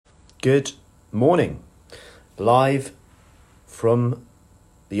Good morning. Live from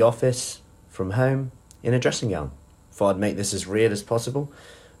the office, from home, in a dressing gown. Thought I'd make this as real as possible,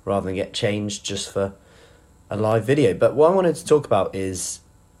 rather than get changed just for a live video. But what I wanted to talk about is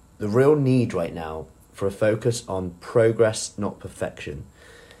the real need right now for a focus on progress, not perfection.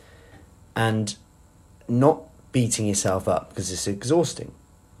 And not beating yourself up, because it's exhausting.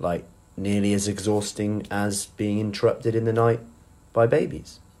 Like, nearly as exhausting as being interrupted in the night by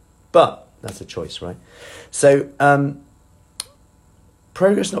babies. But that's a choice, right? So,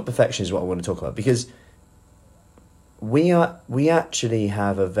 progress, not perfection is what I want to talk about, because we actually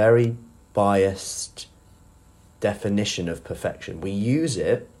have a very biased definition of perfection. We use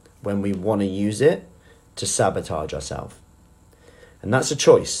it when we want to use it to sabotage ourselves. And that's a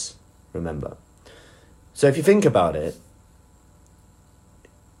choice, remember. So if you think about it,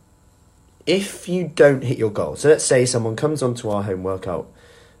 if you don't hit your goal, so let's say someone comes onto our home workout,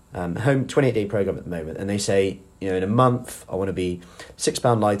 home 28-day program at the moment, and they say, in a month, I want to be 6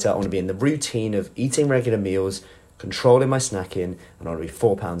 pound lighter, I want to be in the routine of eating regular meals, controlling my snacking, and I want to be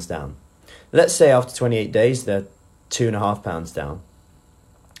 4 pounds down. Let's say after 28 days, they're 2.5 pounds down.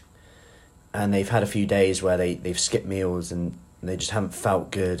 And they've had a few days where they've skipped meals and they just haven't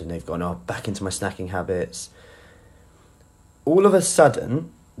felt good, and they've gone, back into my snacking habits. All of a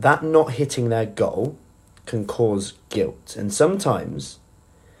sudden, that not hitting their goal can cause guilt. And sometimes,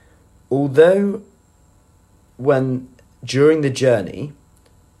 although during the journey,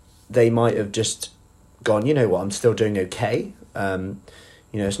 they might have just gone, you know what, I'm still doing okay.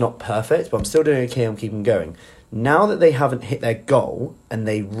 It's not perfect, but I'm still doing okay, I'm keeping going. Now that they haven't hit their goal, and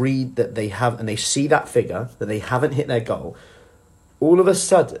they read that they have, and they see that figure, that they haven't hit their goal, all of a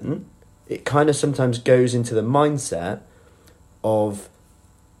sudden, it kind of sometimes goes into the mindset of,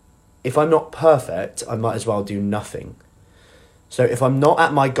 if I'm not perfect, I might as well do nothing. So if I'm not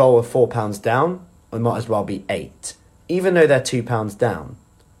at my goal of 4 pounds down, I might as well be 8, even though they're 2 pounds down.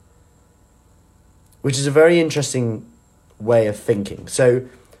 Which is a very interesting way of thinking. So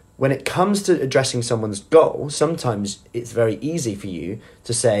when it comes to addressing someone's goal, sometimes it's very easy for you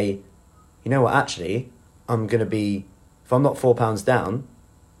to say, you know what, actually, I'm going to be, if I'm not 4 pounds down,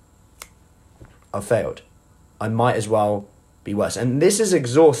 I've failed. I might as well be worse. And this is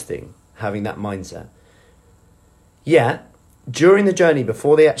exhausting, having that mindset. Yet, during the journey,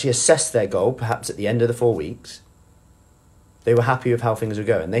 before they actually assessed their goal, perhaps at the end of the 4 weeks, they were happy with how things were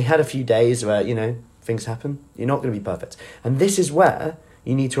going. They had a few days where, things happen. You're not going to be perfect. And this is where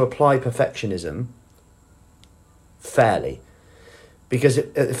you need to apply perfectionism fairly. Because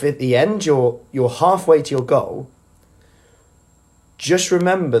if at the end you're halfway to your goal, just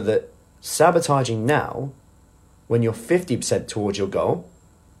remember that sabotaging now, when you're 50% towards your goal,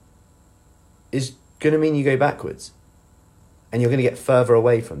 is going to mean you go backwards. And you're going to get further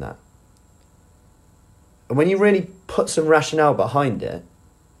away from that. And when you really put some rationale behind it,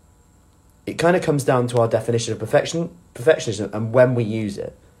 it kind of comes down to our definition of perfectionism and when we use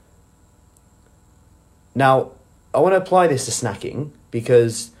it. Now, I want to apply this to snacking,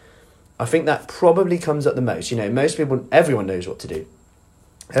 because I think that probably comes up the most. Most people, everyone knows what to do.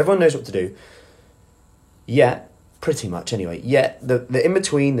 Everyone knows what to do. Yet, pretty much anyway, yet the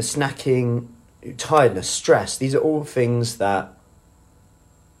in-between, the snacking, tiredness, stress, these are all things that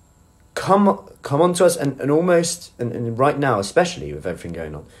come onto us and almost, and right now, especially with everything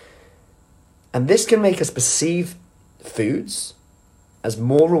going on. And this can make us perceive foods as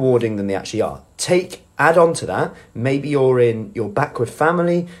more rewarding than they actually are. Add on to that, maybe you're back with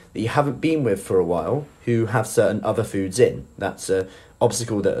family that you haven't been with for a while, who have certain other foods in. That's an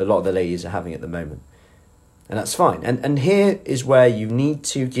obstacle that a lot of the ladies are having at the moment. And that's fine. And here is where you need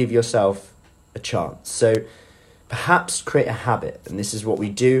to give yourself a chance. So perhaps create a habit. And this is what we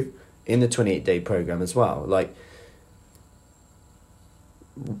do in the 28-day program as well. Like,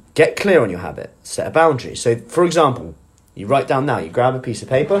 get clear on your habit. Set a boundary. So, for example, you write down now. You grab a piece of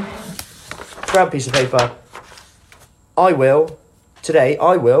paper. Today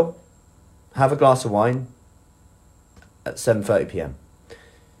I will have a glass of wine at 7:30 p.m.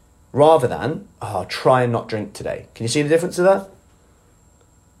 Rather than, I'll try and not drink today. Can you see the difference of that?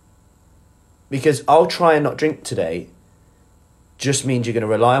 Because I'll try and not drink today just means you're going to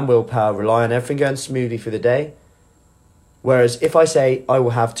rely on willpower, rely on everything going smoothly for the day. Whereas if I say I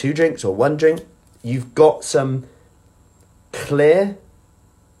will have 2 drinks or 1 drink, you've got some clear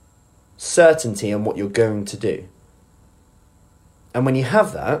certainty on what you're going to do. And when you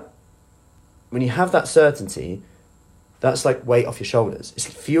have that certainty, that's like weight off your shoulders. It's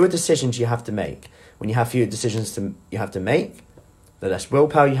fewer decisions you have to make. When you have fewer decisions you have to make, the less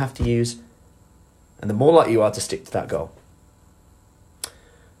willpower you have to use, and the more likely you are to stick to that goal.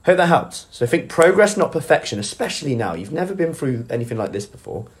 Hope that helps. So think progress, not perfection, especially now. You've never been through anything like this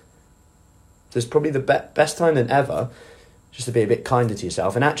before. There's probably the best time than ever just to be a bit kinder to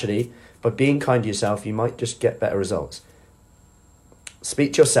yourself. And actually, by being kind to yourself, you might just get better results.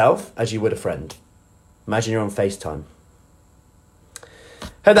 Speak to yourself as you would a friend. Imagine you're on FaceTime.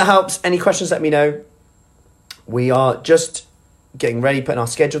 Hope that helps. Any questions, let me know. We are just getting ready, putting our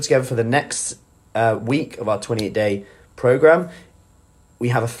schedule together for the next week of our 28-day program. We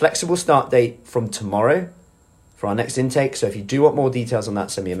have a flexible start date from tomorrow for our next intake. So if you do want more details on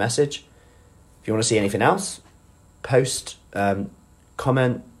that, send me a message. If you want to see anything else, post,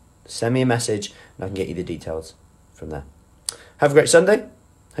 comment, send me a message, and I can get you the details from there. Have a great Sunday.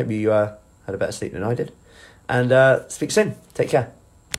 Hope you had a better sleep than I did. And speak soon. Take care.